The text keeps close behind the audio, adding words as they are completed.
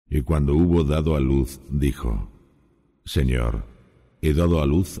Y cuando hubo dado a luz, dijo: Señor, he dado a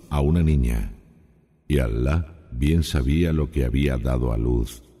luz a una niña. Y Alá bien sabía lo que había dado a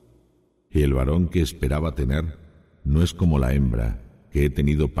luz. Y el varón que esperaba tener no es como la hembra que he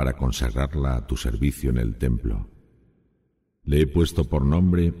tenido para consagrarla a tu servicio en el templo. Le he puesto por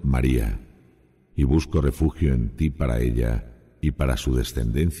nombre María, y busco refugio en ti para ella y para su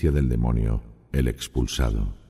descendencia del demonio, el expulsado.